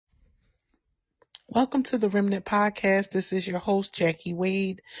Welcome to the Remnant Podcast. This is your host, Jackie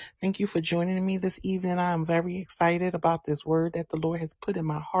Wade. Thank you for joining me this evening. I am very excited about this word that the Lord has put in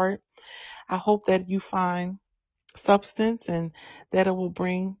my heart. I hope that you find substance and that it will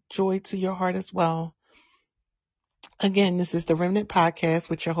bring joy to your heart as well. Again, this is the Remnant Podcast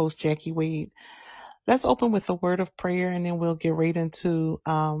with your host, Jackie Wade. Let's open with a word of prayer and then we'll get right into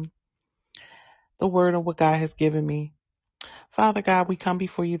the word of what God has given me. Father God, we come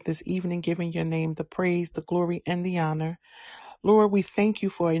before you this evening giving your name the praise, the glory, and the honor. Lord, we thank you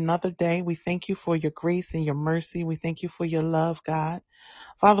for another day. We thank you for your grace and your mercy. We thank you for your love, God.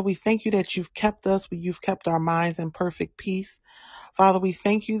 Father, we thank you that you've kept us. You've kept our minds in perfect peace. Father, we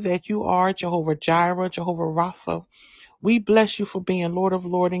thank you that you are Jehovah Jireh, Jehovah Rapha. We bless you for being Lord of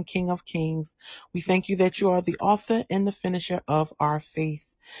Lords and King of Kings. We thank you that you are the author and the finisher of our faith.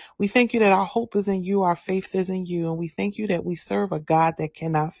 We thank you that our hope is in you, our faith is in you, and we thank you that we serve a God that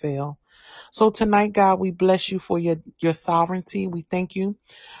cannot fail. So tonight, God, we bless you for your sovereignty. We thank you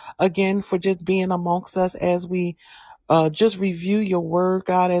again for just being amongst us as we just review your word,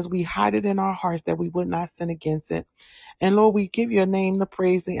 God, as we hide it in our hearts that we would not sin against it. And Lord, we give your name the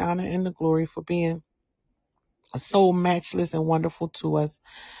praise, the honor, and the glory for being so matchless and wonderful to us.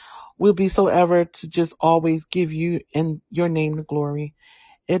 We'll be so ever to just always give you and your name the glory.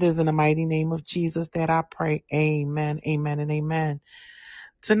 It is in the mighty name of Jesus that I pray. Amen, amen, and amen.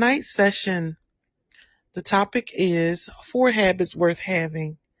 Tonight's session, the topic is 4 habits worth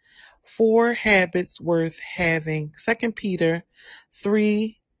having. 4 habits worth having. 2 Peter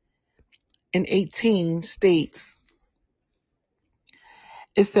 3:18 states,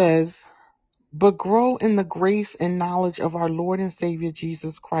 it says, but grow in the grace and knowledge of our Lord and Savior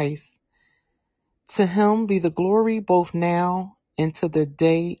Jesus Christ. To him be the glory both now and to the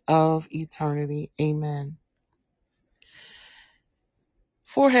day of eternity. Amen.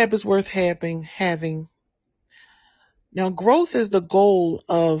 4 habits worth having. Now, growth is the goal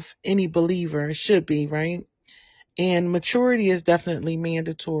of any believer. It should be, right? And maturity is definitely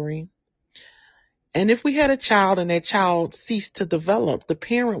mandatory. And if we had a child and that child ceased to develop, the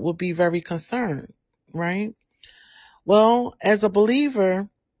parent would be very concerned, right? Well, as a believer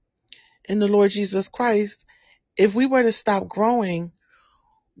in the Lord Jesus Christ, if we were to stop growing,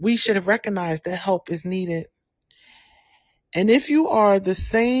 we should have recognized that help is needed. And if you are the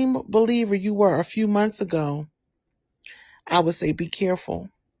same believer you were a few months ago, I would say be careful.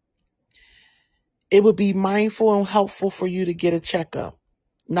 It would be mindful and helpful for you to get a checkup,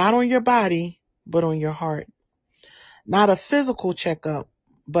 not on your body, but on your heart. Not a physical checkup,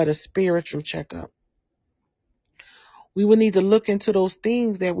 but a spiritual checkup. We will need to look into those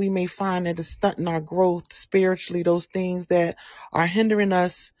things that we may find that is stunting our growth spiritually, those things that are hindering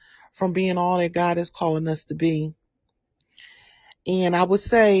us from being all that God is calling us to be. And I would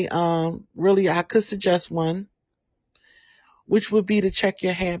say, really, I could suggest one, which would be to check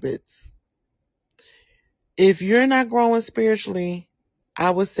your habits. If you're not growing spiritually, I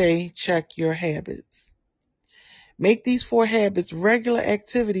would say check your habits. Make these 4 habits regular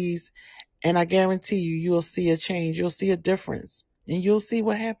activities, and I guarantee you'll see a change. You'll see a difference, and you'll see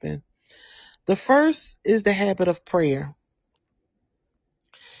what happened. The first is the habit of prayer.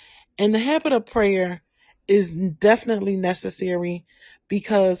 And the habit of prayer is definitely necessary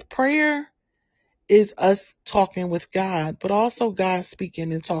because prayer is us talking with God, but also God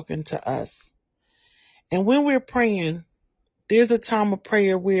speaking and talking to us. And when we're praying, there's a time of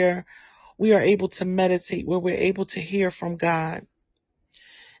prayer where we are able to meditate, where we're able to hear from God.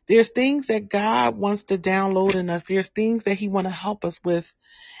 There's things that God wants to download in us. There's things that he wants to help us with.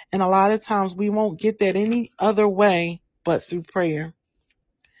 And a lot of times we won't get that any other way but through prayer.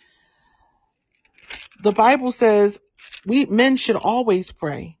 The Bible says men should always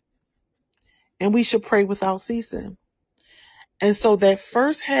pray, and we should pray without ceasing. And so that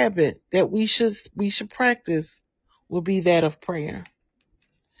first habit that we should practice will be that of prayer.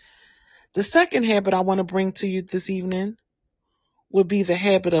 The second habit I want to bring to you this evening would be the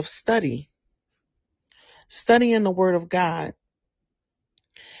habit of studying the Word of God.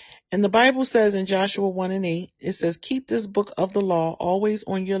 And the Bible says in Joshua 1:8, it says, keep this book of the law always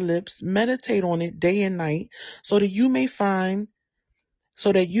on your lips, meditate on it day and night, so that you may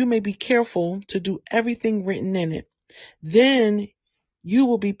be careful to do everything written in it. Then you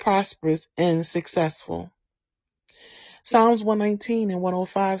will be prosperous and successful. Psalms 119 and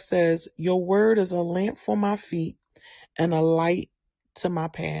 105 says, your word is a lamp for my feet and a light to my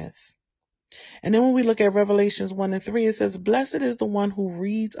path. And then when we look at Revelations 1:3, it says, blessed is the one who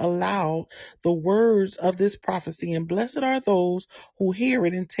reads aloud the words of this prophecy, and blessed are those who hear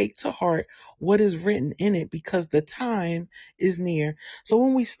it and take to heart what is written in it, because the time is near. So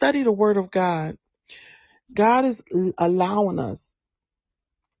when we study the Word of God, God is allowing us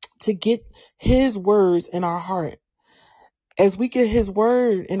to get his words in our heart. As we get his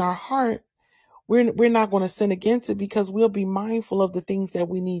word in our heart, we're not going to sin against it, because we'll be mindful of the things that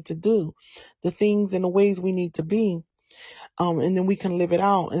we need to do, the things and the ways we need to be. And then we can live it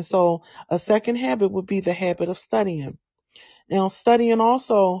out. And so a second habit would be the habit of studying. Now, studying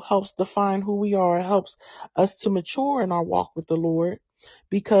also helps define who we are. It helps us to mature in our walk with the Lord,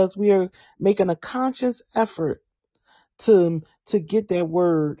 because we are making a conscious effort to get that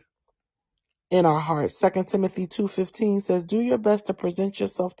word in our hearts. 2 Timothy 2:15 says, do your best to present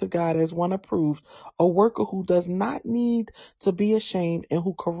yourself to God as one approved, a worker who does not need to be ashamed and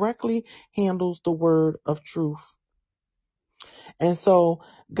who correctly handles the word of truth. And so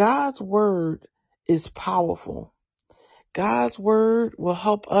God's word is powerful. God's word will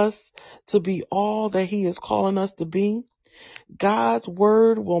help us to be all that he is calling us to be. God's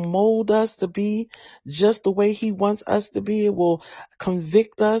word will mold us to be just the way he wants us to be. It will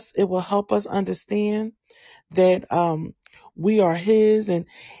convict us. It will help us understand that we are his and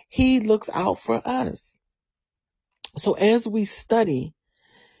he looks out for us. So as we study,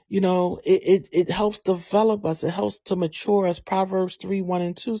 it helps develop us. It helps to mature us. Proverbs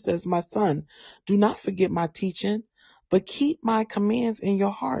 3:1-2 says, my son, do not forget my teaching, but keep my commands in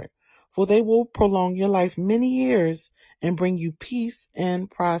your heart, for they will prolong your life many years and bring you peace and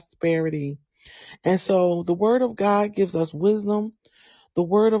prosperity. And so the word of God gives us wisdom. The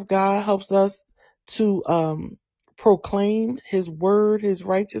word of God helps us to proclaim his word, his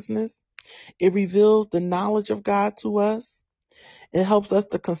righteousness. It reveals the knowledge of God to us. It helps us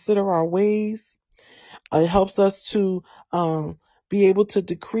to consider our ways. It helps us to be able to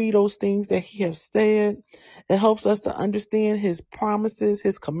decree those things that he has said. It helps us to understand his promises,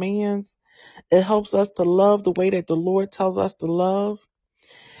 his commands. It helps us to love the way that the Lord tells us to love.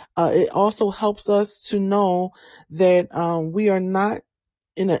 It also helps us to know that we are not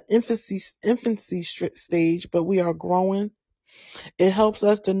in an infancy stage, but we are growing. It helps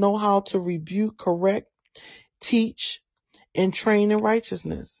us to know how to rebuke, correct, teach, and train in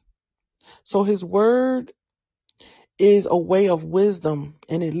righteousness. So his word is a way of wisdom,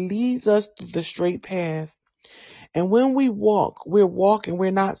 and it leads us to the straight path. And when we walk, we're walking,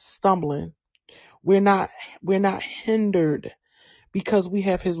 we're not stumbling. We're not hindered, because we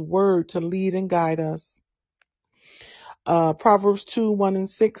have his word to lead and guide us. Proverbs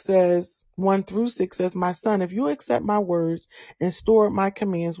 2:1-6 says, 1-6 says, my son, if you accept my words and store up my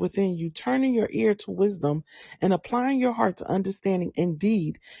commands within you, turning your ear to wisdom and applying your heart to understanding,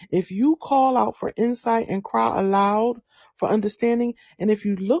 indeed, if you call out for insight and cry aloud for understanding, and if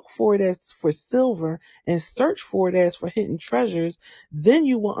you look for it as for silver and search for it as for hidden treasures, then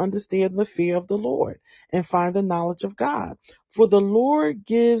you will understand the fear of the Lord and find the knowledge of God. For the Lord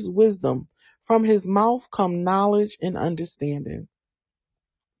gives wisdom. From his mouth come knowledge and understanding.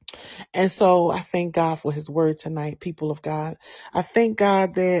 And so I thank God for his word tonight, people of God. I thank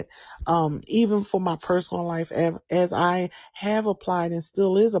God that even for my personal life, as I have applied and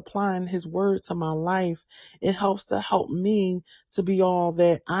still is applying his word to my life, it helps to help me to be all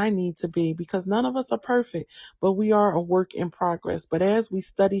that I need to be, because none of us are perfect, but we are a work in progress. But as we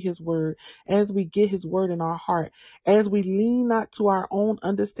study his word, as we get his word in our heart, as we lean not to our own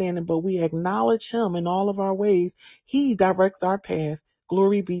understanding, but we acknowledge him in all of our ways, he directs our path.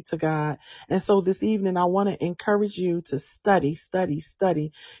 Glory be to God. And so this evening, I want to encourage you to study,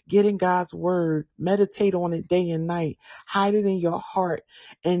 get in God's word, meditate on it day and night, hide it in your heart,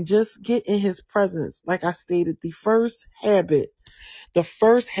 and just get in his presence. Like I stated, the first habit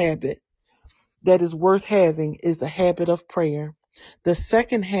that is worth having is the habit of prayer. The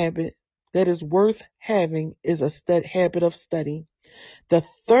second habit that is worth having is a habit of study. The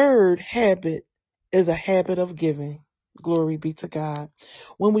third habit is a habit of giving. Glory be to God.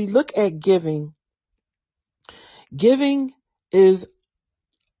 When we look at giving is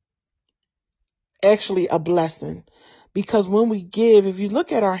actually a blessing, because when we give, if you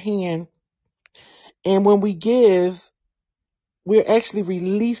look at our hand, and when we give, we're actually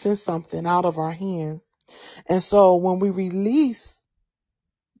releasing something out of our hand. And so when we release,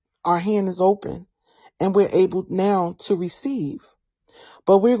 our hand is open and we're able now to receive.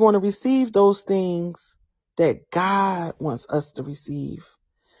 But we're going to receive those things that God wants us to receive.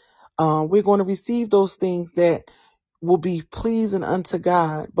 We're going to receive those things that will be pleasing unto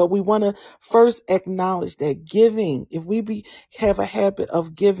God. But we want to first acknowledge that giving, if we have a habit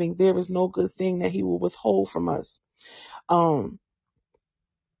of giving, there is no good thing that he will withhold from us.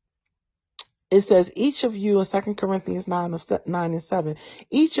 It says, each of you in 2 Corinthians 9:9-7,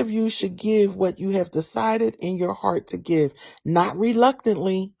 each of you should give what you have decided in your heart to give, not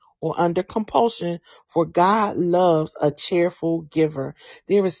reluctantly or under compulsion, for God loves a cheerful giver.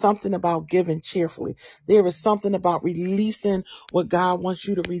 There is something about giving cheerfully. There is something about releasing what God wants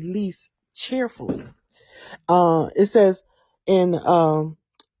you to release cheerfully. It says in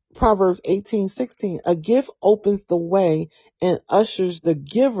Proverbs 18:16, a gift opens the way and ushers the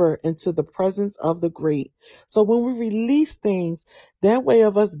giver into the presence of the great. So when we release things, that way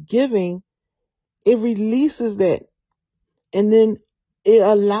of us giving, it releases that. And then it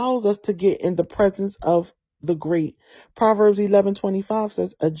allows us to get in the presence of the great. Proverbs 11:25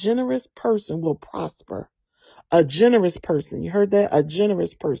 says, a generous person will prosper. A generous person, you heard that? A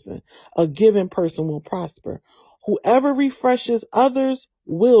generous person, a giving person will prosper. Whoever refreshes others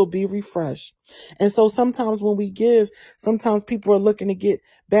will be refreshed. And so sometimes when we give, sometimes people are looking to get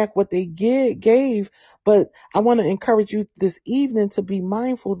back what they gave. But I want to encourage you this evening to be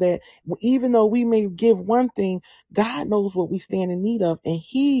mindful that even though we may give one thing, God knows what we stand in need of, and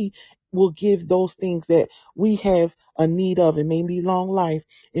He will give those things that we have a need of. It may be long life.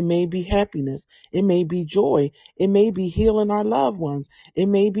 It may be happiness. It may be joy. It may be healing our loved ones. It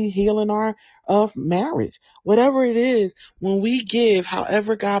may be healing our marriage. Whatever it is, when we give,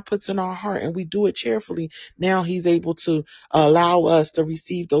 however God puts in our heart, and we do it cheerfully, now He's able to allow us to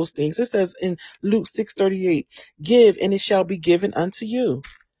receive those things. It says in Luke 6:38, give and it shall be given unto you.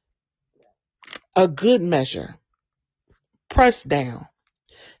 A good measure, pressed down,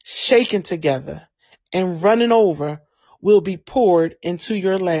 shaken together, and running over will be poured into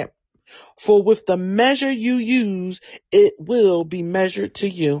your lap. For with the measure you use, it will be measured to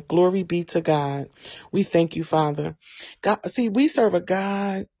you. Glory be to God. We thank you, Father. God, see, we serve a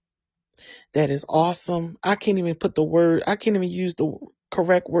God that is awesome. I can't even use the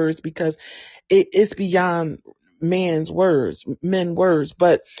correct words because it's beyond men's words.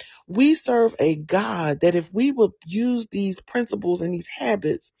 But we serve a God that if we would use these principles and these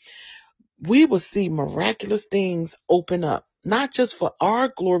habits, we will see miraculous things open up, not just for our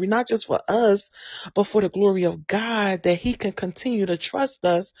glory, not just for us, but for the glory of God, that He can continue to trust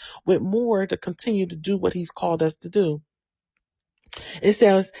us with more to continue to do what He's called us to do. It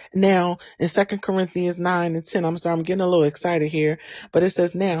says now in 2 Corinthians 9:10, I'm sorry, I'm getting a little excited here, but it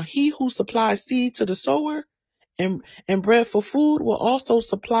says now, He who supplies seed to the sower and bread for food will also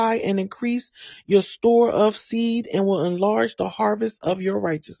supply and increase your store of seed and will enlarge the harvest of your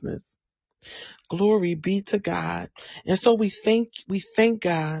righteousness. Glory be to God. And so we thank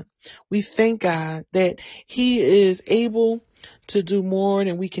God. We thank God that He is able to do more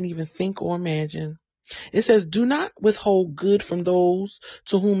than we can even think or imagine. It says, do not withhold good from those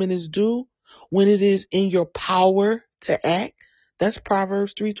to whom it is due when it is in your power to act. That's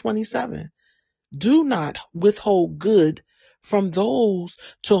Proverbs 3:27. Do not withhold good from those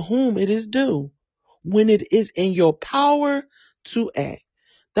to whom it is due when it is in your power to act.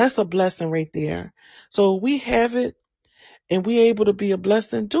 That's a blessing right there. So we have it and we're able to be a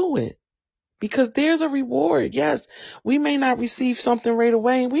blessing, do it. Because there's a reward. Yes, we may not receive something right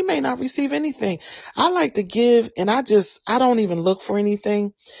away and we may not receive anything. I like to give and I don't even look for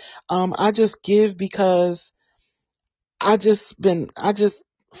anything. I just give because I just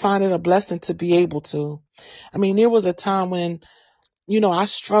find it a blessing to be able to. I mean, there was a time when, I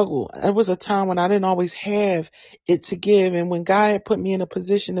struggled. There was a time when I didn't always have it to give. And when God had put me in a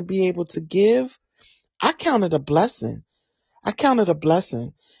position to be able to give, I counted a blessing.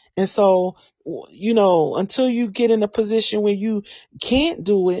 And so, until you get in a position where you can't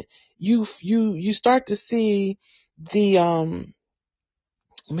do it, you start to see the,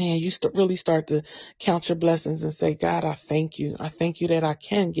 really start to count your blessings and say, God, I thank you. I thank you that I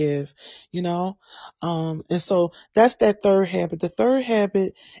can give, and so that's that third habit. The third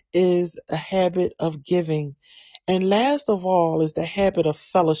habit is a habit of giving. And last of all is the habit of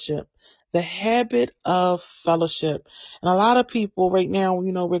fellowship. The habit of fellowship. And a lot of people right now,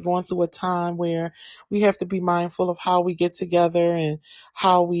 we're going through a time where we have to be mindful of how we get together and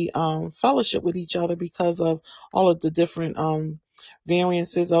how we fellowship with each other because of all of the different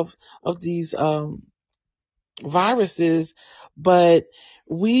variances of these viruses, but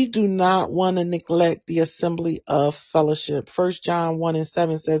we do not want to neglect the assembly of fellowship. 1 John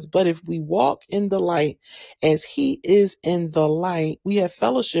 1:7 says, but if we walk in the light as He is in the light, we have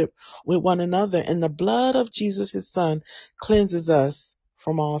fellowship with one another, and the blood of Jesus, His Son, cleanses us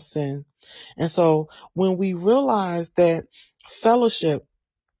from all sin. And so when we realize that fellowship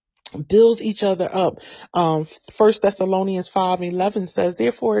builds each other up. 1 Thessalonians 5:11 says,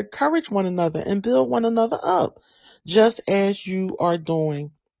 therefore encourage one another and build one another up, just as you are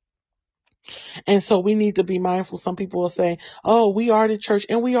doing. And so we need to be mindful. Some people will say, oh, we are the church,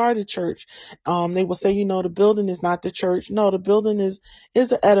 and we are the church. They will say, the building is not the church. No, the building is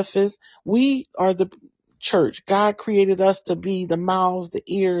an edifice. We are the church. God created us to be the mouths, the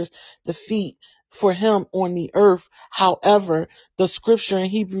ears, the feet for him on the earth. However, the scripture in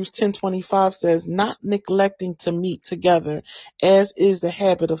Hebrews 10:25 says, not neglecting to meet together, as is the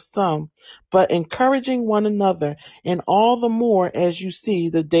habit of some, but encouraging one another, and all the more as you see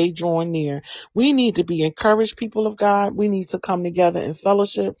the day drawing near. We need to be encouraged, people of God. We need to come together in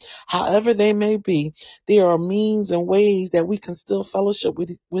fellowship, however they may be. There are means and ways that we can still fellowship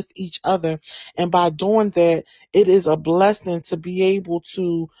with each other. And by doing that, it is a blessing to be able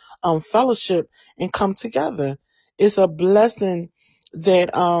to fellowship and come together. It's a blessing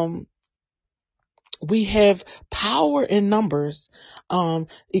that we have power in numbers.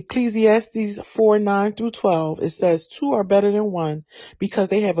 Ecclesiastes 4:9-12, it says, two are better than one because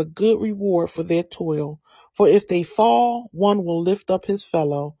they have a good reward for their toil. For if they fall, one will lift up his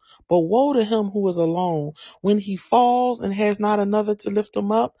fellow. But woe to him who is alone when he falls and has not another to lift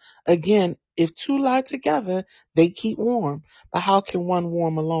him up. Again, if two lie together, they keep warm. But how can one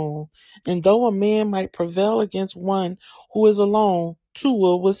warm alone? And though a man might prevail against one who is alone, two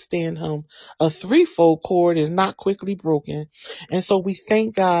will withstand him. A threefold cord is not quickly broken. And so we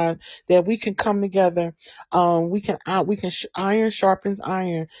thank God that we can come together. Iron sharpens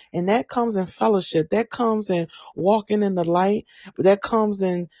iron, and that comes in fellowship. That comes in walking in the light. That comes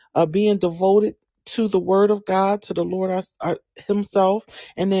in being devoted to the word of God, to the Lord himself,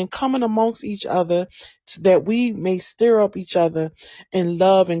 and then coming amongst each other that we may stir up each other in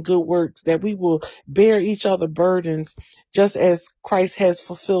love and good works, that we will bear each other burdens just as Christ has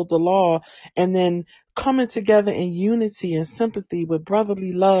fulfilled the law, and then coming together in unity and sympathy with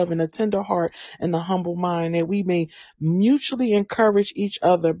brotherly love and a tender heart and a humble mind, that we may mutually encourage each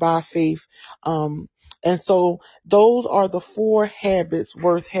other by faith. And so those are the 4 habits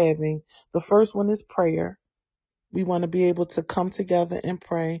worth having. The first one is prayer. We want to be able to come together and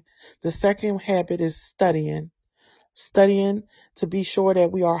pray. The second habit is studying to be sure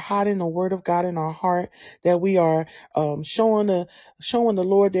that we are hiding the word of God in our heart, that we are showing the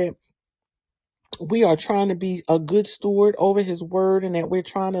Lord that we are trying to be a good steward over his word, and that we're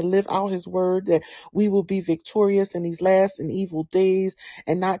trying to live out his word, that we will be victorious in these last and evil days,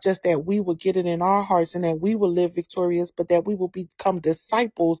 and not just that we will get it in our hearts and that we will live victorious, but that we will become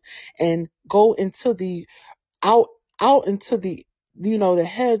disciples and go into the out out into the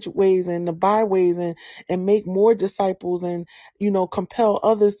hedgeways and the byways, and make more disciples, and compel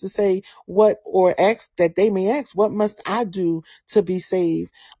others to say or ask, that they may ask, what must I do to be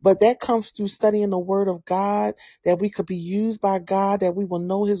saved? But that comes through studying the word of God, that we could be used by God, that we will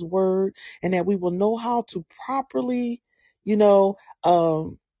know his word, and that we will know how to properly you know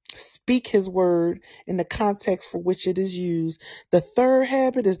speak his word in the context for which it is used. The third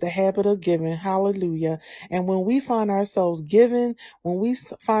habit is the habit of giving. Hallelujah. And when we find ourselves giving, when we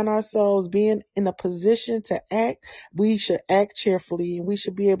find ourselves being in a position to act, we should act cheerfully, and we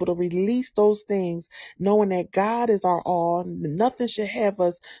should be able to release those things, knowing that God is our all. Nothing should have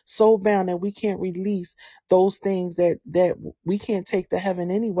us so bound that we can't release those things that we can't take to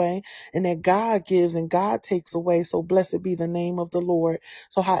heaven anyway, and that God gives and God takes away. So blessed be the name of the Lord.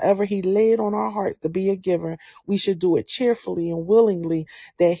 So however he laid on our hearts to be a giver, we should do it cheerfully and willingly,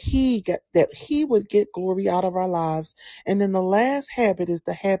 that he would get glory out of our lives. And then the last habit is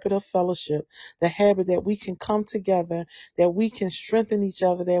the habit of fellowship, the habit that we can come together, that we can strengthen each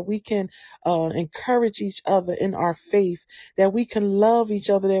other, that we can encourage each other in our faith, that we can love each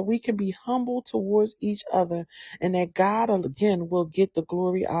other, that we can be humble towards each other, and that God again will get the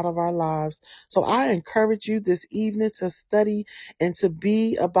glory out of our lives. So I encourage you this evening to study and to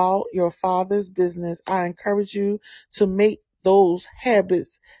be about your Father's business. I encourage you to make those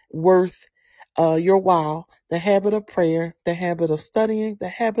habits worth your while: the habit of prayer, the habit of studying, the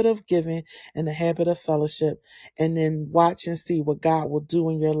habit of giving, and the habit of fellowship. And then watch and see what God will do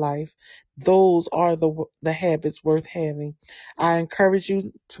in your life. Those are the habits worth having. I encourage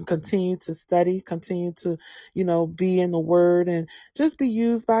you to continue to study, continue to, be in the word, and just be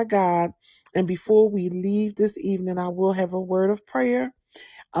used by God. And before we leave this evening, I will have a word of prayer.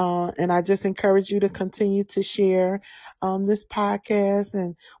 And I just encourage you to continue to share this podcast,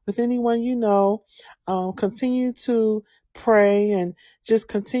 and with anyone you know. Continue to pray, and just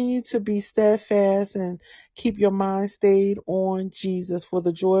continue to be steadfast, and keep your mind stayed on Jesus, for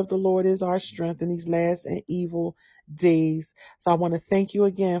the joy of the Lord is our strength in these last and evil days. So I want to thank you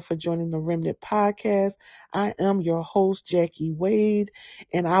again for joining the Remnant Podcast. I am your host, Jackie Wade,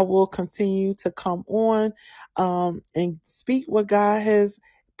 and I will continue to come on and speak what God has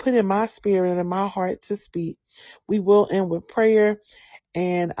put in my spirit and in my heart to speak. We will end with prayer.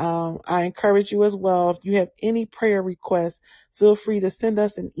 And I encourage you as well, if you have any prayer requests, feel free to send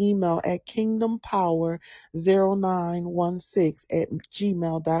us an email at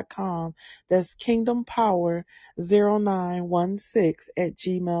kingdompower0916@gmail.com. That's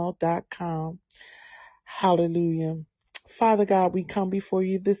kingdompower0916@gmail.com. Hallelujah. Father God, we come before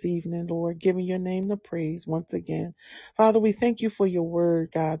you this evening, Lord, giving your name the praise once again. Father, we thank you for your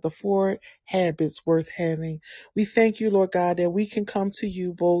word, God, the 4 habits worth having. We thank you, Lord God, that we can come to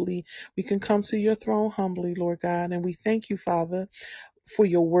you boldly. We can come to your throne humbly, Lord God. And we thank you, Father, for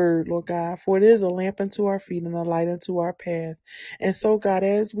your word, Lord God, for it is a lamp unto our feet and a light unto our path. And so, God,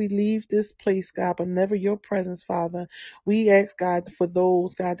 as we leave this place, God, but never your presence, Father, we ask, God, for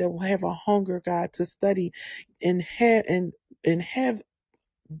those, God, that will have a hunger, God, to study and have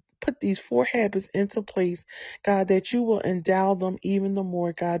put these 4 habits into place, God, that you will endow them even the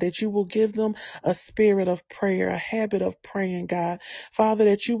more, God, that you will give them a spirit of prayer, a habit of praying, God. Father,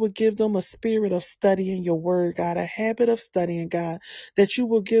 that you will give them a spirit of studying your word, God, a habit of studying, God, that you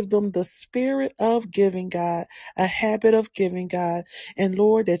will give them the spirit of giving, God, a habit of giving, God, and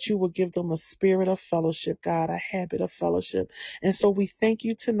Lord, that you will give them a spirit of fellowship, God, a habit of fellowship. And so we thank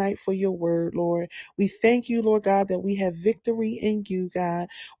you tonight for your word, Lord. We thank you, Lord God, that we have victory in you, God.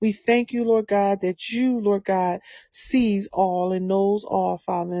 We thank you, Lord God, that you, Lord God, sees all and knows all,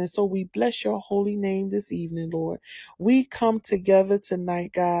 Father. And so we bless your holy name this evening, Lord. We come together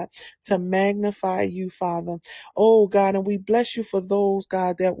tonight, God, to magnify you, Father. Oh, God, and we bless you for those,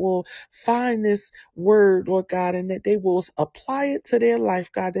 God, that will find this word, Lord God, and that they will apply it to their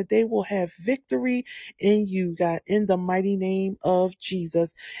life, God, that they will have victory in you, God, in the mighty name of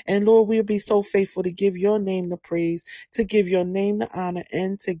Jesus. And Lord, we'll be so faithful to give your name the praise, to give your name the honor,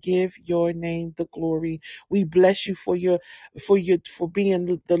 and to give your name the glory. We bless you for being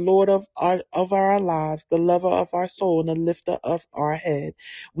the Lord of our lives, the lover of our soul, and the lifter of our head.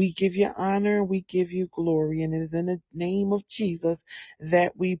 We give you honor and we give you glory. And it is in the name of Jesus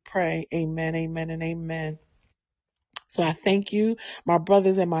that we pray. Amen, amen, and amen. So I thank you, my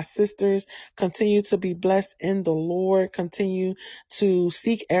brothers and my sisters. Continue to be blessed in the Lord. Continue to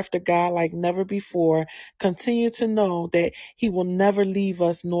seek after God like never before. Continue to know that He will never leave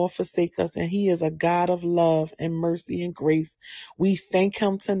us nor forsake us. And He is a God of love and mercy and grace. We thank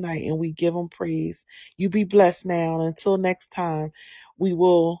Him tonight and we give Him praise. You be blessed now. And until next time, we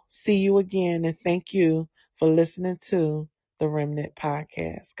will see you again. And thank you for listening to the Remnant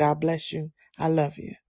Podcast. God bless you. I love you.